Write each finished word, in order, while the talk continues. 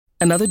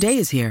Another day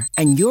is here,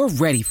 and you're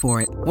ready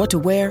for it. What to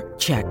wear?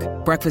 Check.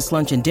 Breakfast,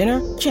 lunch, and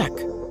dinner? Check.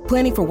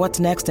 Planning for what's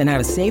next and how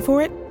to save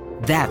for it?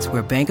 That's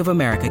where Bank of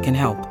America can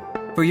help.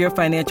 For your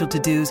financial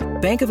to-dos,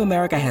 Bank of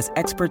America has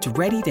experts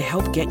ready to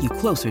help get you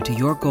closer to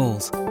your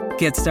goals.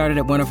 Get started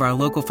at one of our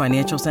local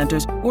financial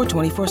centers or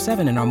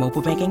 24/7 in our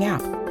mobile banking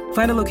app.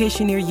 Find a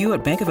location near you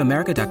at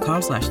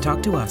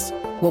bankofamerica.com/talktous.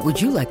 What would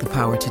you like the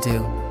power to do?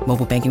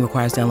 Mobile banking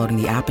requires downloading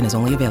the app and is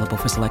only available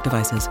for select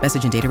devices.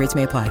 Message and data rates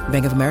may apply.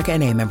 Bank of America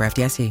N.A., member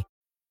FDIC.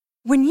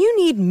 When you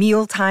need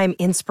mealtime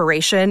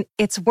inspiration,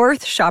 it's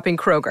worth shopping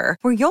Kroger,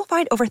 where you'll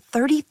find over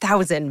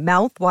 30,000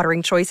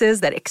 mouth-watering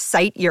choices that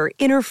excite your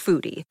inner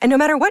foodie. And no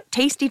matter what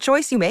tasty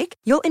choice you make,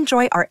 you'll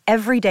enjoy our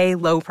everyday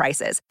low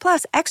prices,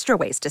 plus extra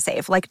ways to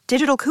save, like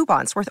digital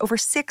coupons worth over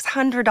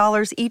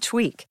 $600 each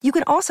week. You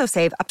can also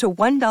save up to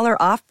 $1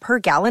 off per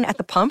gallon at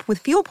the pump with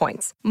fuel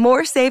points.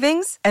 More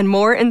savings and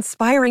more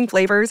inspiring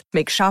flavors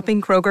make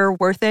shopping Kroger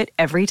worth it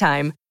every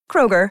time.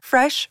 Kroger,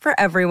 fresh for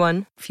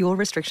everyone. Fuel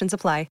restrictions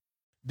apply.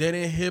 Then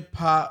in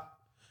hip-hop,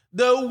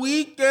 the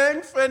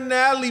weekend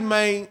finale,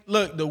 man.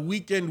 Look, the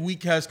weekend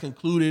week has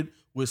concluded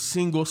with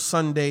Single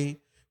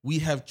Sunday. We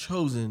have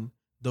chosen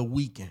The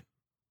Weeknd,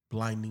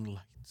 Blinding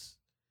Lights.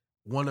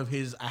 One of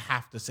his, I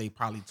have to say,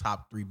 probably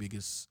top 3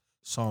 biggest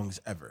songs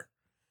ever.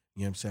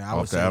 You know what I'm saying?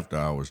 Off the After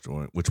Hours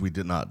joint, which we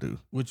did not do.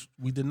 Which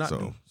we did not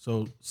do.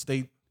 So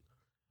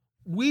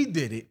we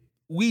did it.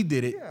 We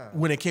did it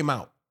when it came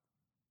out.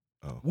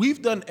 Oh.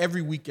 We've done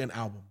every Weeknd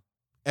album.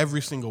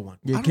 Every single one.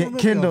 Yeah,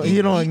 Kendall, he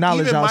don't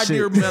acknowledge even y'all My shit.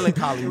 Dear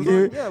Melancholy.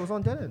 It was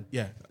on Dead End.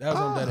 Yeah, that was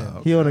on Dead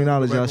End. He don't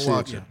acknowledge y'all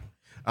Watch shit.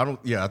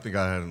 it. I think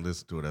I hadn't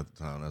listened to it at the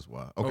time. That's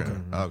why. Okay.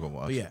 I'll go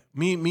watch But yeah, it.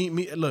 me.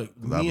 Look,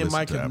 I've me and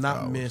Mike listened to have After not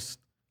Hours. missed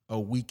a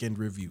Weeknd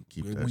review.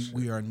 Keep that shit.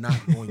 We are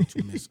not going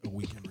to miss a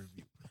Weeknd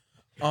review.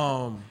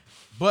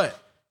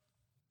 But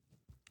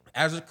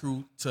as a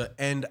crew to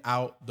end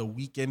out the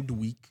weekend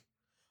week,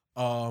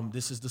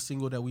 this is the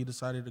single that we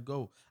decided to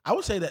go. I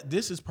would say that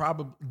this is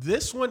probably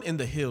this one and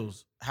The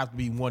Hills have to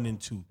be 1 and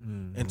 2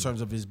 in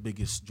terms of his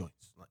biggest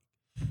joints. Like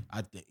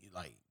I think,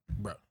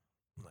 bro,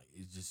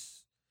 it's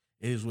just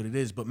it is what it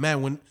is. But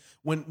man,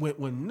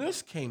 when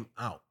this came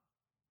out,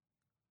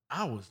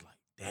 I was like,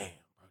 damn,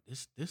 bro,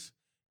 this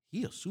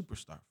he a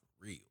superstar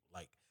for real.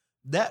 Like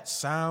that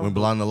sound When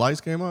Blinding Lights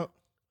came out?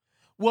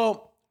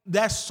 Well,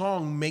 that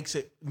song makes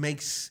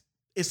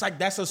it's like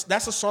that's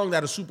a song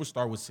that a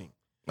superstar would sing.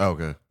 Oh,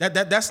 okay.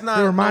 That's not.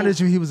 It reminded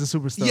you he was a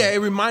superstar. Yeah, it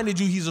reminded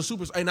you he's a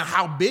superstar and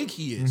how big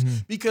he is.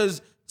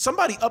 Because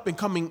somebody up and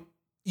coming,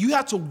 you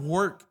have to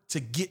work to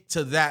get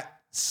to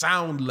that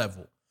sound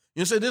level. You know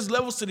what I'm saying? There's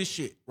levels to this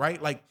shit,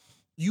 right? Like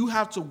you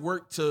have to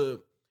work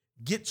to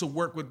get to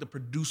work with the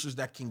producers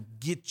that can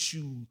get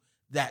you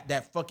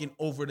that fucking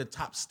over the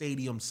top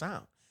stadium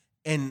sound.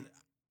 And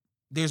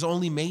there's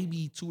only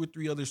maybe 2 or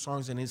 3 other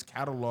songs in his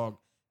catalog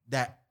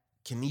that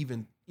can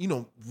even,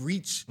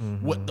 reach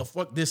what the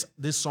fuck this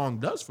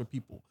song does for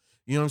people.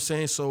 You know what I'm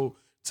saying? So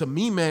to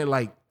me, man,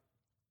 like,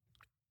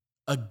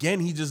 again,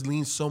 he just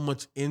leans so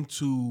much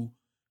into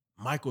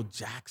Michael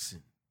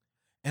Jackson.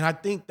 And I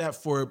think that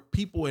for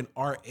people in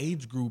our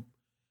age group,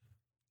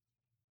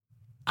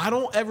 I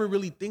don't ever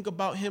really think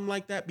about him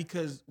like that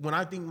because when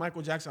I think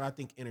Michael Jackson, I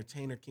think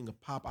entertainer, king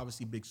of pop,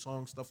 obviously big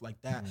songs, stuff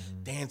like that,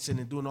 dancing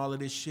and doing all of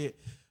this shit.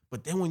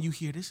 But then when you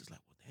hear this, it's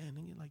like, well,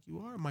 damn, nigga, like you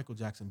are a Michael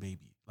Jackson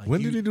baby. Like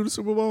When did he do the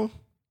Super Bowl?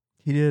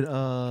 He did.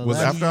 Was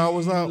After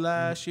Hours out?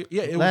 Last year.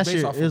 Yeah, it Last was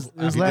based year. off It was of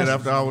last He did year.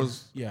 After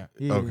Hours? Yeah.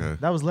 Yeah, Okay.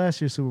 that was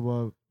last year's Super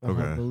Bowl, I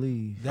Okay.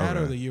 believe. That or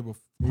Okay. the year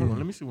before. Hold on,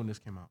 let me see when this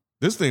came out.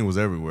 This thing was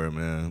everywhere,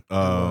 man.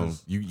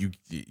 You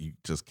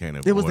just can't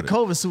avoid It was the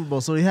COVID Super Bowl,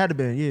 so he had to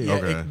be. Yeah. Yeah,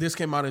 Okay. this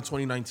came out in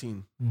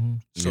 2019.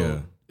 So Yeah.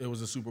 it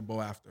was a Super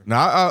Bowl after.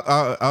 Now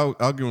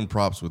I'll give him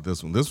props with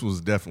this one. This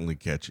was definitely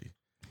catchy.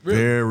 Really?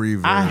 Very,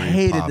 very I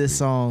hated poppy. this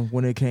song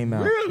when it came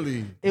out.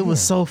 Really? It was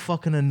so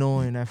fucking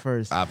annoying at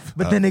first,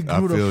 but I- then it I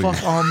grew the feel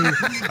fuck you. on me,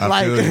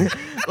 I feel you.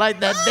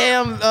 like that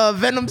damn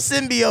Venom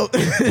symbiote.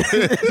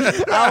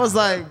 I was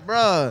like,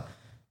 bruh,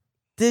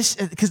 this,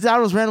 because I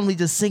was randomly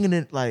just singing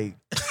it like.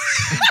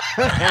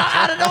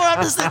 I don't know where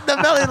I'm just singing the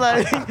melody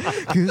like,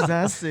 cause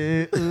I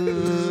said,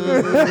 ooh.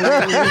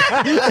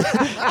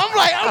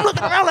 I'm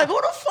looking around like,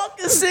 who the fuck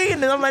is singing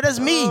this? I'm like, that's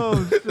me.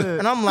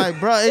 And I'm like,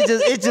 bro,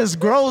 it just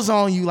grows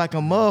on you like a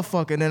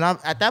motherfucker. And then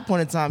at that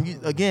point in time,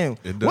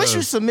 once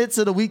you submit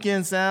to the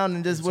Weeknd sound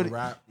and just It's a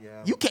rap,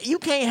 yeah. you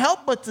can't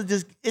help but to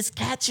just, it's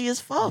catchy as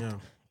fuck. Yeah.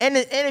 And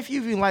if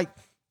you even like,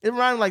 it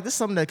reminds me like this is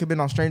something that could have been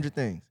on Stranger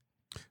Things.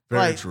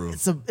 Very Like, true.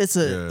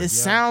 It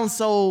sounds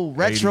so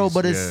retro, 80s,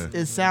 but yeah.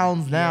 it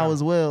sounds now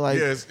as well. Like,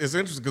 Yeah, it's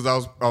interesting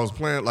because I was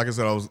playing, like I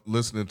said, I was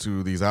listening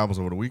to these albums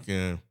over the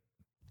weekend,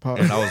 Pause.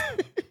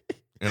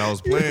 and I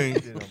was playing.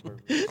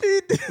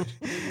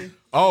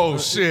 Oh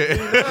shit!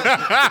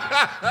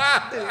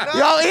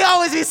 Yo, he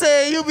always be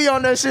saying you be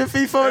on that shit,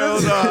 FIFA.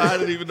 Hell no, I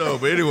didn't even know.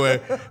 But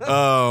anyway,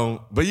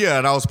 but yeah,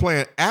 and I was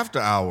playing After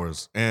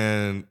Hours,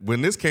 and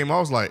when this came, I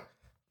was like,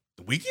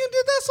 "The Weeknd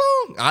did that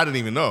song?" I didn't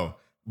even know.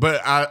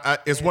 But I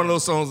it's one of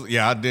those songs.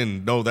 Yeah, I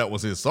didn't know that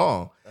was his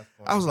song.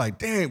 I was like,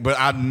 dang, but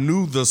I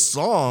knew the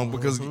song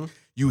because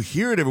you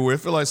hear it everywhere. It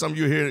feel like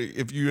something you hear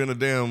if you're in a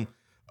damn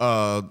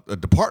a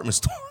department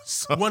store.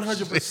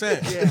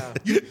 100%.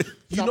 Yeah.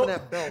 You know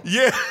that belt.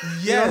 Yeah.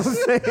 Yes.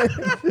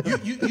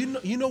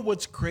 You know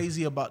what's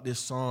crazy about this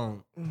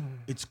song?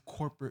 It's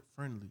corporate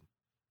friendly.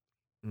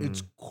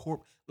 It's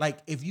like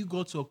if you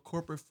go to a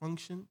corporate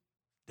function,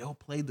 they'll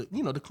play the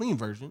clean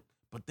version,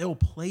 but they'll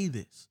play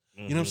this.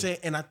 You know what I'm saying?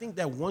 And I think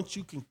that once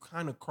you can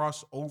kind of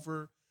cross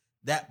over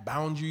that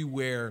boundary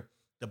where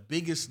the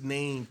biggest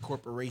name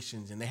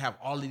corporations and they have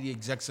all of the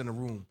execs in the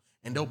room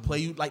and they'll play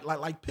you like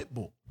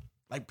Pitbull.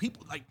 Like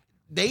people like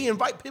they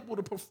invite people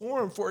to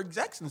perform for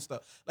execs and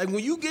stuff. Like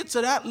when you get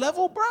to that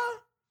level, bro.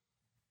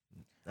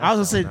 I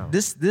was gonna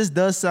say this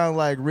does sound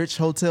like rich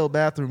hotel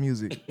bathroom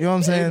music. You know what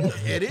I'm saying?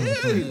 It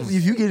is.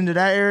 If you get into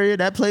that area,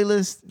 that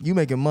playlist, you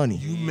making money.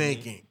 You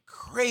making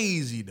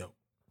crazy though.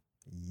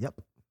 Yep.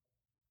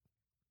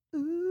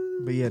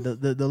 But yeah,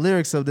 the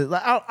lyrics of this,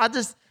 like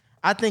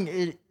I think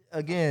it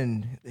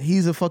again.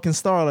 He's a fucking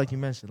star, like you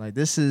mentioned. Like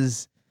this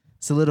is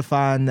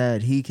solidifying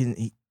that he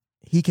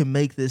can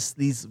make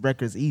these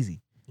records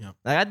easy. Yeah.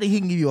 Like I think he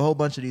can give you a whole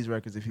bunch of these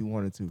records if he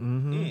wanted to.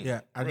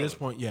 Yeah. At this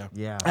point, yeah.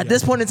 Yeah. At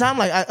this point in time,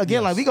 like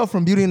like we go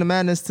from Beauty and the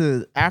Madness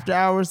to After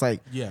Hours.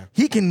 Like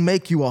he can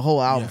make you a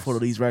whole album full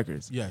of these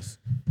records. Yes.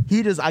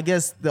 He just, I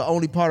guess, the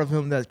only part of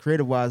him that's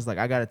creative wise, like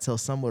I got to tell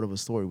somewhat of a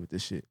story with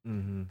this shit.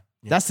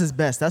 That's his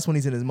best. That's when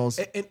he's in his most.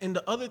 And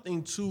the other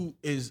thing too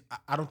is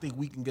I don't think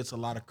Weeknd gets a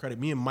lot of credit.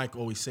 Me and Mike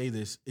always say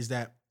this is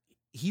that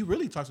he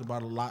really talks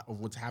about a lot of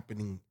what's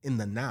happening in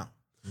the now.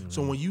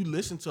 So when you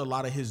listen to a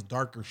lot of his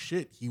darker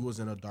shit, he was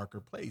in a darker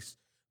place.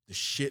 The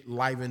shit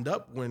livened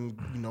up when,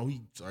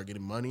 he started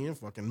getting money and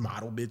fucking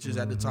model bitches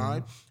at the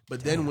time.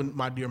 But then when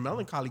My Dear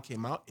Melancholy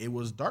came out, it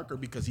was darker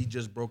because he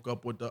just broke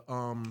up with the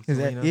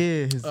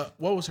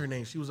what was her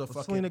name? She was a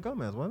fucking Selena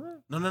Gomez, wasn't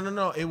it?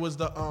 No. It was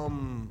the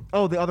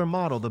the other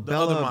model, the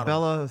Bella other model.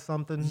 Bella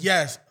something.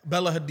 Yes,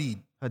 Bella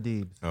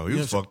Hadid. Oh, he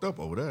was fucked up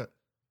over that.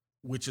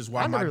 Which is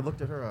why I never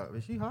looked at her up.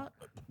 Is she hot?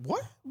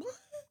 What?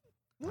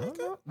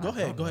 Go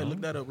ahead.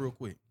 Look that up real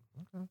quick.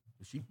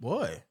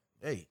 Okay.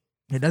 Hey.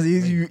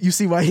 You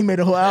see why he made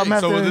a whole album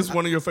after? So is this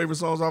one of your favorite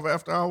songs off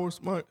After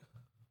Hours, Mike?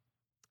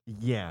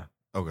 Yeah.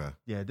 Okay.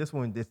 Yeah, this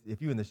one. If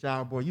you in the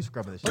shower, boy, you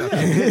scrubbing the shower.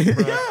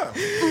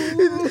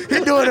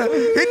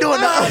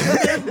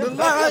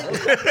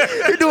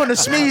 He doing the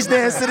Schmeez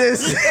dance to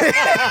this.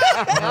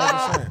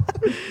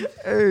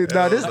 Hey,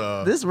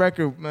 this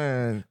record,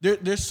 man.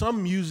 There's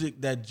some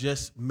music that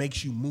just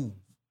makes you move.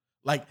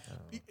 Like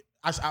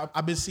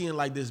I've been seeing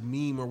like this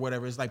meme or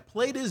whatever. It's like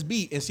play this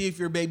beat and see if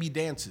your baby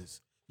dances.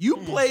 You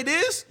play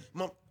this,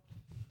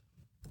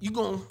 you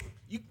gonna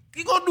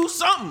do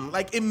something.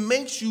 Like it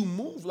makes you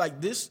move like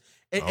this.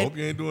 I hope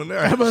you ain't doing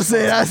that. I'm gonna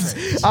say I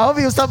hope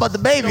he was talking about the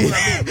baby. You know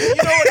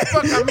what the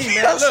fuck I mean,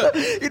 man. Look.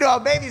 You know how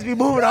babies be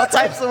moving all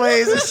types of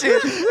ways and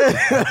shit.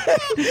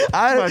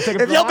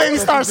 If your baby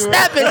starts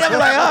snapping, I'm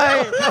like,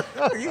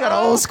 all right, you got an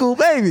old school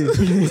baby.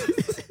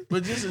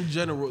 But just in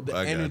general, the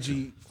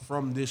energy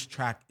from this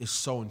track is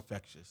so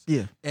infectious.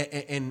 Yeah.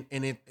 And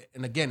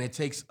again, it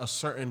takes a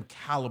certain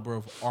caliber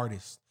of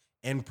artist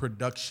and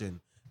production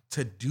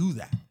to do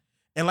that.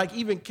 And like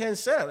even Ken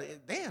said,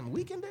 damn,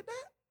 Weeknd did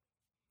that.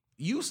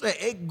 You said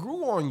it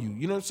grew on you.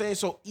 You know what I'm saying?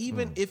 So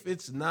even if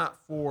it's not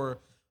for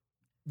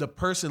the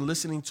person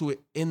listening to it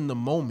in the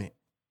moment,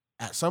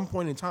 at some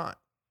point in time,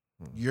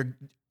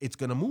 it's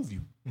gonna move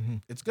you.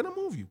 It's gonna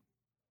move you.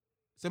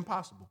 It's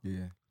impossible.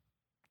 Yeah.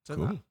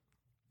 Cool.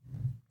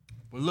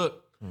 But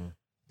look,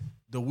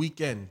 the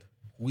Weeknd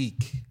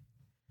week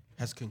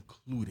has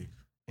concluded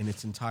in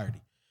its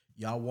entirety.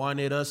 Y'all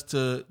wanted us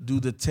to do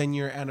the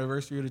 10-year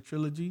anniversary of the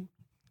trilogy.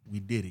 We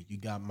did it. You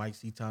got Mike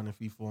Seaton and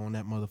FIFA on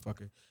that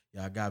motherfucker.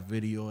 Y'all got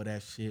video of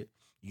that shit.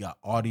 You got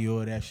audio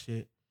of that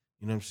shit.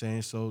 You know what I'm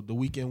saying? So the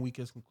Weeknd week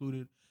has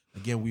concluded.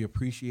 Again, we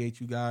appreciate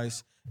you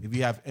guys. If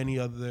you have any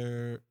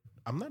other...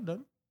 I'm not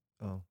done.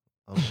 Oh,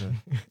 okay.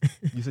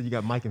 You said you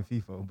got Mike and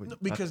FIFA, but No,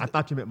 because I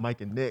thought you meant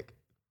Mike and Nick.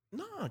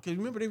 No, because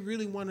remember, they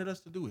really wanted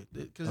us to do it.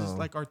 Because it's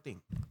like our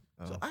thing.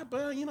 So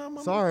I'm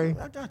sorry.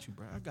 I got you,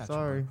 bro. I got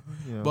Sorry. you.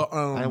 You know, But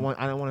I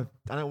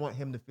don't want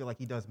him to feel like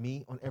he does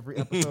me on every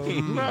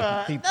episode.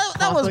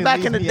 That was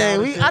back in the day.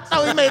 I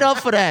thought we made up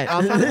for that.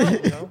 I'll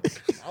shut up.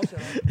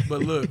 But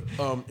look,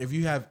 if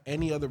you have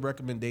any other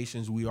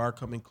recommendations, we are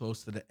coming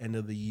close to the end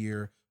of the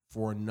year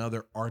for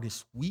another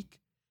artist week.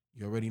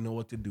 You already know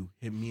what to do.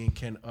 Hit me and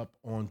Ken up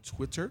on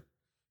Twitter.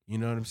 You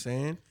know what I'm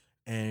saying?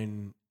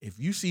 And if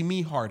you see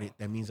me heart it,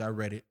 that means I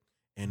read it.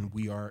 And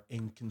we are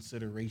in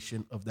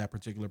consideration of that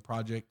particular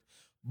project.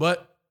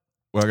 But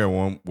I got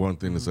one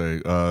thing to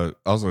say.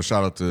 Also,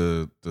 shout out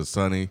to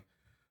Sonny.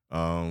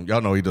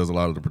 Y'all know he does a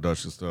lot of the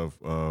production stuff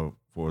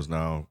for us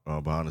now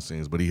behind the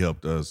scenes, but he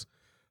helped us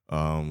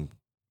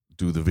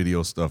do the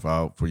video stuff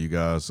out for you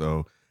guys.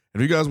 So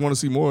if you guys want to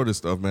see more of this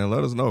stuff, man,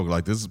 let us know.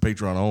 Like, this is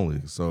Patreon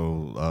only,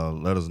 so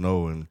let us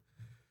know and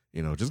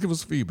just give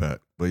us feedback.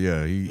 But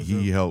yeah,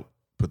 he helped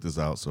put this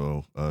out.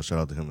 So shout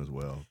out to him as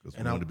well because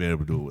we wouldn't have been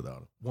able to do it without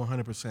him.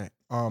 100%.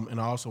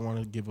 And I also want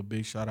to give a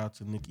big shout out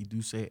to Nikki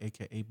Duce,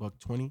 aka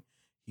Buck20.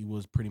 He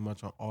was pretty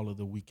much on all of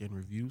the weekend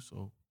reviews,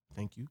 so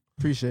thank you.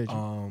 Appreciate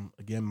you.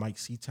 Again, Mike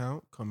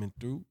Seatown coming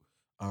through,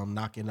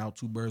 knocking out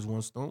 2 birds,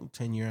 1 stone,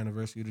 10-year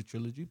anniversary of the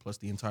trilogy, plus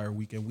the entire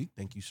weekend week.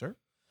 Thank you, sir.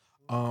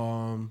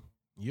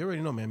 You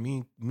already know, man.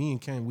 Me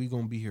and Ken, we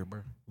gonna be here,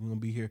 bro. We gonna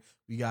be here.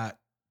 We got,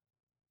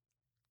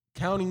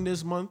 counting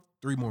this month,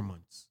 3 more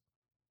months.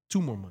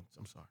 2 more months.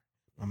 I'm sorry.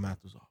 My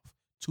math was off.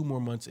 2 more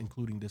months,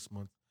 including this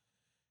month.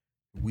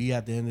 We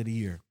at the end of the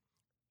year.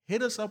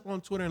 Hit us up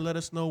on Twitter and let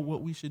us know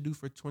what we should do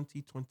for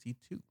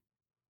 2022. Do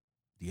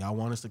y'all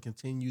want us to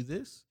continue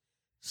this?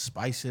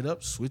 Spice it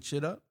up, switch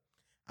it up?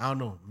 I don't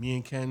know. Me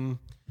and Ken,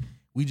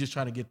 we just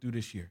trying to get through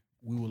this year.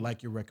 We would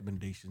like your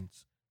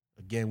recommendations.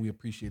 Again, we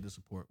appreciate the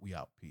support. We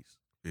out. Peace.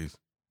 Peace.